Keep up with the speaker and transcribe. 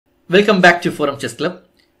Welcome back to Forum Chess Club.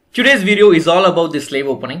 Today's video is all about the slave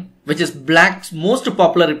opening, which is Black's most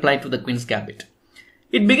popular reply to the Queen's Gambit.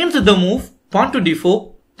 It begins with the move pawn to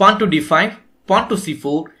d4, pawn to d5, pawn to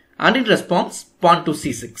c4, and in response pawn to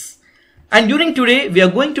c6. And during today, we are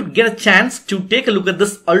going to get a chance to take a look at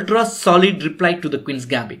this ultra solid reply to the Queen's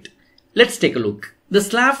Gambit. Let's take a look. The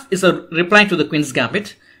Slav is a reply to the Queen's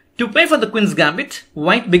Gambit. To play for the Queen's Gambit,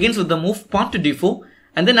 White begins with the move pawn to d4,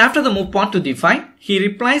 and then after the move pawn to d5, he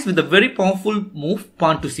replies with a very powerful move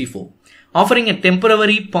pawn to c4, offering a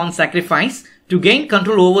temporary pawn sacrifice to gain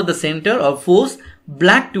control over the center or force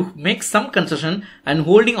Black to make some concession and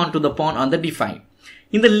holding onto the pawn on the d5.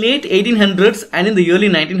 In the late 1800s and in the early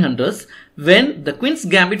 1900s, when the Queen's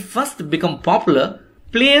Gambit first became popular,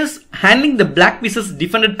 players handling the black pieces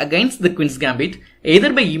defended against the Queen's Gambit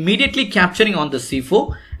either by immediately capturing on the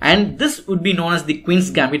c4, and this would be known as the Queen's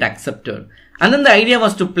Gambit Accepted. And then the idea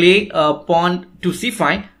was to play pawn to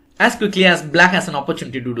c5 as quickly as Black has an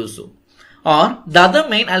opportunity to do so. Or the other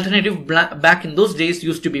main alternative back in those days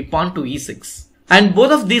used to be pawn to e6. And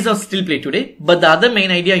both of these are still played today, but the other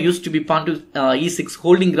main idea used to be pawn to e6,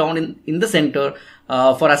 holding ground in the center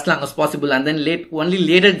for as long as possible, and then only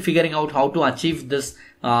later figuring out how to achieve this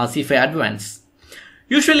c5 advance.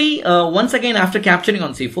 Usually once again after capturing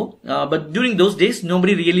on c4, but during those days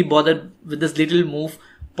nobody really bothered with this little move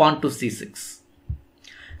pawn to c6.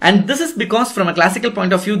 And this is because from a classical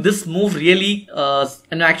point of view, this move really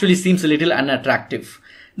actually seems a little unattractive.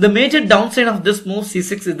 The major downside of this move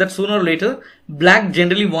c6 is that sooner or later Black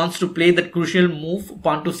generally wants to play that crucial move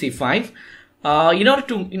pawn to c5 in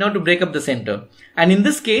order to break up the center. And in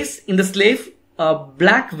this case, in the slave,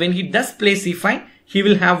 Black, when he does play c5, he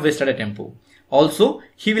will have wasted a tempo. Also,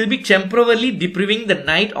 he will be temporarily depriving the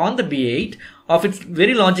knight on the b8 of its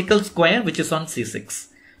very logical square, which is on c6.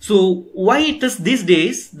 So why it is these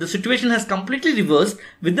days, the situation has completely reversed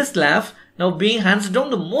with the Slav now being hands down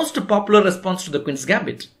the most popular response to the Queen's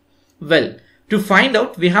Gambit. Well, to find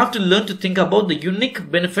out, we have to learn to think about the unique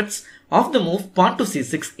benefits of the move pawn to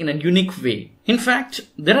c6 in a unique way. In fact,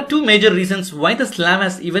 there are two major reasons why the Slav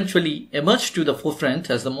has eventually emerged to the forefront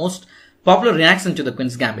as the most popular reaction to the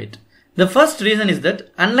Queen's Gambit. The first reason is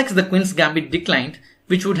that unlike the Queen's Gambit Declined,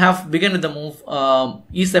 which would have begun with the move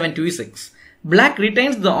e7 to e6, Black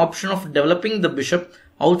retains the option of developing the bishop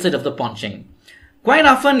outside of the pawn chain. Quite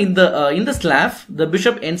often in the Slav, the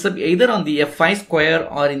bishop ends up either on the f5 square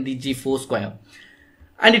or in the g4 square.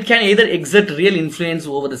 And it can either exert real influence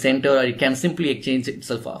over the center or it can simply exchange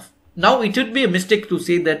itself off. Now it would be a mistake to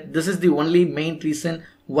say that this is the only main reason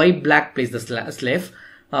why Black plays the slave,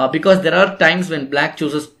 because there are times when Black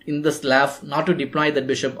chooses in the Slav not to deploy the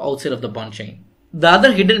bishop outside of the pawn chain. The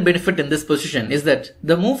other hidden benefit in this position is that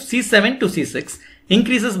the move c7 to c6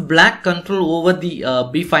 increases Black control over the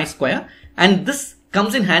b5 square, and this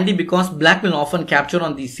comes in handy because Black will often capture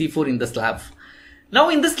on the c4 in the Slav. Now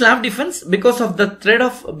in the Slav defense, because of the threat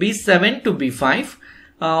of b7 to b5,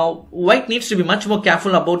 White needs to be much more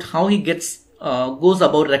careful about how he goes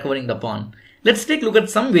about recovering the pawn. Let's take a look at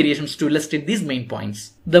some variations to illustrate these main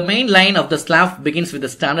points. The main line of the Slav begins with the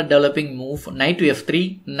standard developing move knight to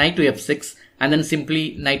f3, knight to f6, and then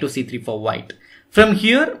simply knight to c3 for White. From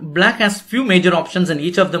here, Black has few major options and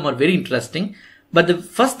each of them are very interesting. But the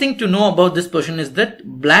first thing to know about this position is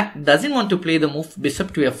that Black doesn't want to play the move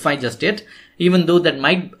bishop to f5 just yet, even though that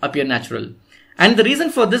might appear natural. And the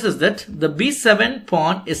reason for this is that the b7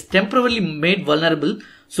 pawn is temporarily made vulnerable,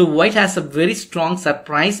 so White has a very strong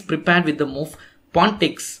surprise prepared with the move pawn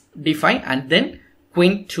takes d5 and then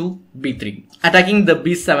queen to b3, attacking the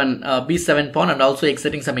b7 pawn and also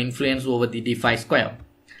exerting some influence over the d5 square.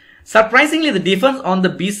 Surprisingly, the defense on the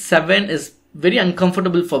b7 is very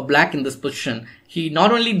uncomfortable for Black in this position. He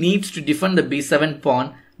not only needs to defend the b7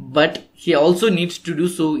 pawn, but he also needs to do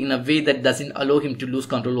so in a way that doesn't allow him to lose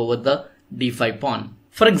control over the d5 pawn.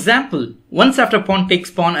 For example, once after pawn takes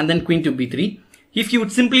pawn and then queen to b3, if you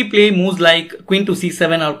would simply play moves like queen to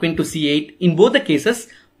c7 or queen to c8, in both the cases,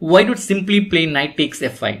 White would simply play knight takes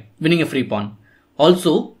f5, winning a free pawn.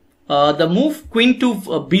 Also, the move queen to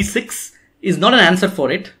b6 is not an answer for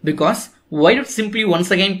it because White would simply once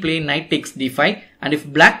again play knight takes d5, and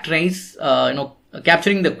if Black tries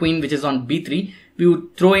capturing the queen which is on b3, we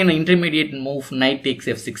would throw in an intermediate move knight takes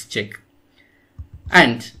f6 check.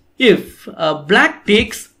 And if Black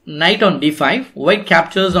takes knight on d5, White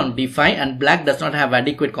captures on d5 and Black does not have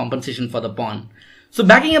adequate compensation for the pawn. So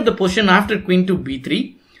backing up the position after queen to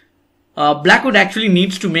b3, Black would actually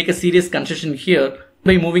needs to make a serious concession here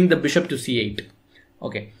by moving the bishop to c8.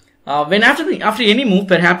 Okay. When after any move,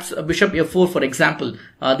 perhaps bishop f4 for example,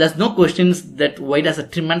 there's no questions that White has a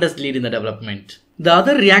tremendous lead in the development. The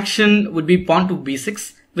other reaction would be pawn to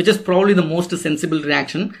b6, which is probably the most sensible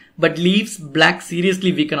reaction, but leaves black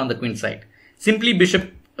seriously weakened on the queen side. Simply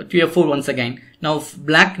bishop to f4 once again. Now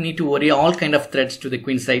black need to worry all kind of threats to the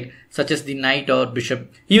queen side, such as the knight or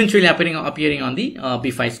bishop, eventually appearing on the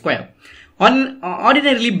b5 square.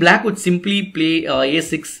 Ordinarily, black would simply play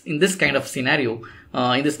a6 in this kind of scenario,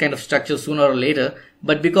 in this kind of structure sooner or later.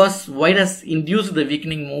 But because white has induced the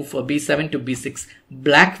weakening move b7 to b6,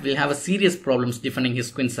 black will have a serious problems defending his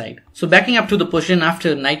queen side. So backing up to the position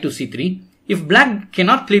after knight to c3, if black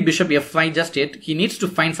cannot play bishop f5 just yet, he needs to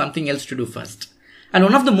find something else to do first. And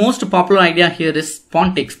one of the most popular idea here is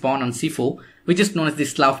pawn takes pawn on c4, which is known as the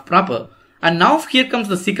Slav proper. And now here comes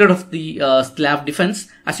the secret of the Slav defense.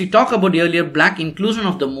 As we talked about earlier, black inclusion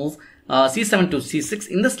of the move c7 to c6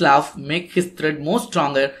 in the Slav make his threat more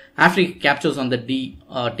stronger after he captures on the d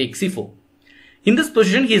take c4. In this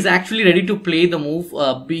position, he is actually ready to play the move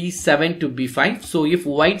b7 to b5. So if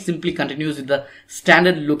white simply continues with the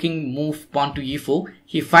standard looking move pawn to e4,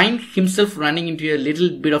 he finds himself running into a little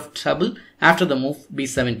bit of trouble after the move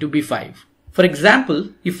b7 to b5. For example,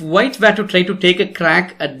 if white were to try to take a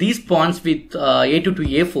crack at these pawns with a2 to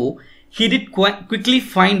a4, he did quickly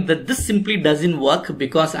find that this simply doesn't work,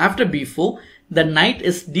 because after b4, the knight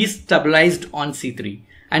is destabilized on c3.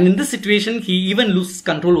 And in this situation, he even loses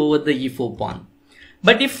control over the e4 pawn.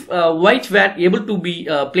 But if white were able to be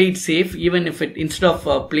played safe, even if it, instead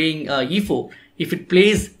of playing e4, if it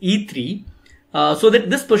plays e3, so that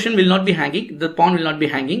this position will not be hanging, the pawn will not be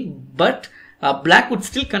hanging, but black would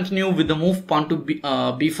still continue with the move pawn to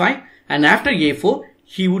b5, and after a4,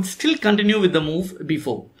 he would still continue with the move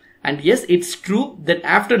b4. And yes, it's true that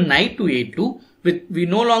after knight to a2, we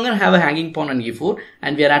no longer have a hanging pawn on e4,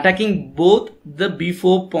 and we are attacking both the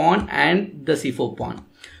b4 pawn and the c4 pawn.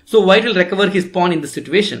 So white will recover his pawn in this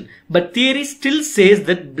situation, but theory still says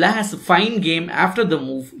that black has a fine game after the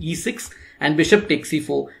move e6 and bishop takes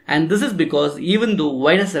c4, and this is because even though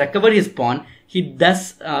white has recovered his pawn, he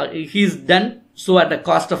is done so at the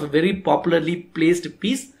cost of a very popularly placed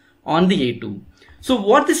piece on the a2. So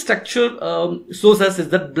what this structure shows us is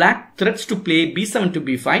that black threats to play b7 to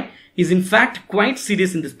b5 is in fact quite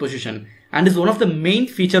serious in this position, and is one of the main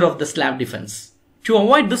feature of the Slav defense. To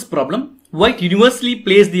avoid this problem, white universally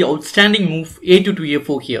plays the outstanding move a2 to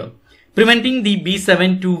a4 here, preventing the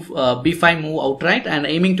b7 to b5 move outright and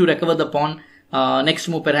aiming to recover the pawn next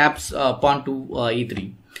move, perhaps pawn to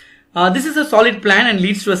e3. This is a solid plan and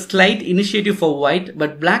leads to a slight initiative for white,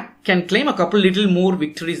 but black can claim a couple little more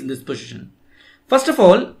victories in this position. First of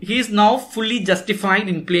all, he is now fully justified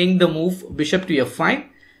in playing the move bishop to f5,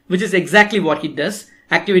 which is exactly what he does,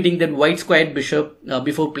 activating that white squared bishop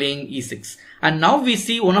before playing e6. And now we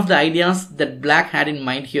see one of the ideas that black had in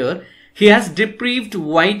mind here. He has deprived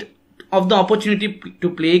white of the opportunity to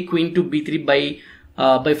play queen to b3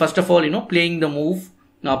 by first of all, playing the move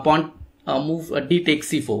move d takes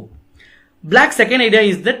c4. Black's second idea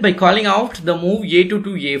is that by calling out the move a2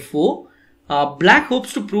 to a4, black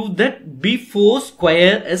hopes to prove that b4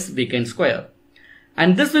 square is vacant square.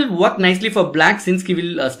 And this will work nicely for black, since he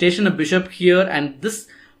will station a bishop here, and this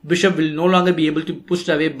bishop will no longer be able to be pushed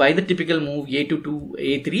away by the typical move a2 to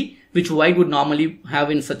a3, which white would normally have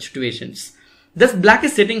in such situations. Thus black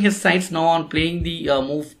is setting his sights now on playing the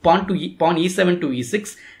move pawn e7 to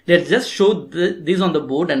e6. Let's just show this on the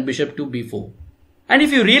board, and bishop to b4. And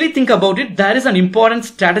if you really think about it, there is an important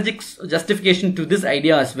strategic justification to this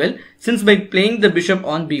idea as well, since by playing the bishop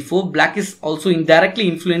on b4, black is also indirectly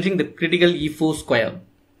influencing the critical e4 square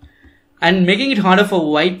and making it harder for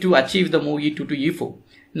white to achieve the move e2 to e4.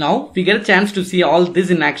 Now we get a chance to see all this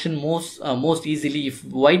in action most easily if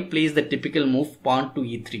white plays the typical move pawn to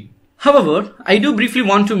e3. However, I do briefly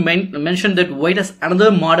want to mention that white has another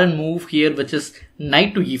modern move here, which is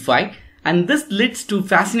knight to e5. And this leads to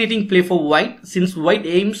fascinating play for white, since white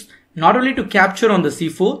aims not only to capture on the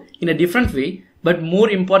c4 in a different way, but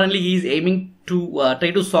more importantly, he is aiming to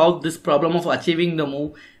try to solve this problem of achieving the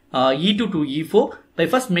move e2 to e4 by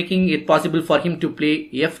first making it possible for him to play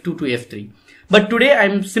f2 to f3. But today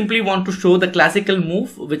I simply want to show the classical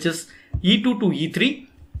move, which is e2 to e3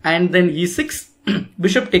 and then e6,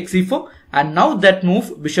 bishop takes e4, and now that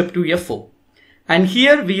move bishop to f4. And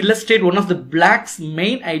here we illustrate one of the black's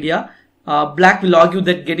main idea. Black will argue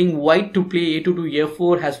that getting white to play a2 to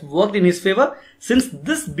a4 has worked in his favor, since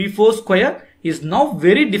this b4 square is now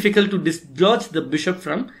very difficult to dislodge the bishop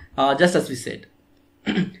from, just as we said.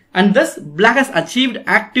 And thus black has achieved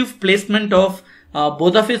active placement of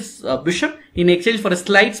both of his bishop in exchange for a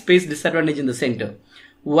slight space disadvantage in the center.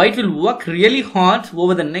 White will work really hard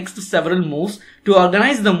over the next several moves to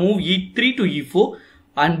organize the move e3 to e4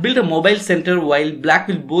 and build a mobile center, while black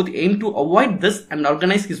will both aim to avoid this and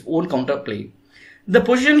organize his own counterplay. The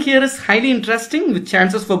position here is highly interesting with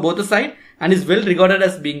chances for both the side and is well regarded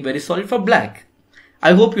as being very solid for black.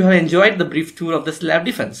 I hope you have enjoyed the brief tour of the Slav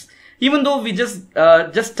defense. Even though we just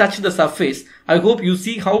touched the surface, I hope you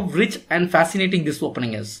see how rich and fascinating this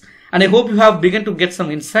opening is. And I hope you have begun to get some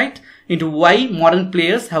insight into why modern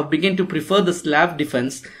players have begun to prefer the Slav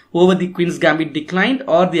defense over the Queens Gambit Declined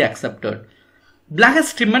or the Accepted. Black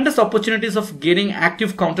has tremendous opportunities of gaining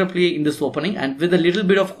active counterplay in this opening, and with a little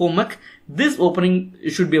bit of homework, this opening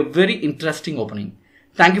should be a very interesting opening.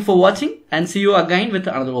 Thank you for watching and see you again with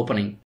another opening.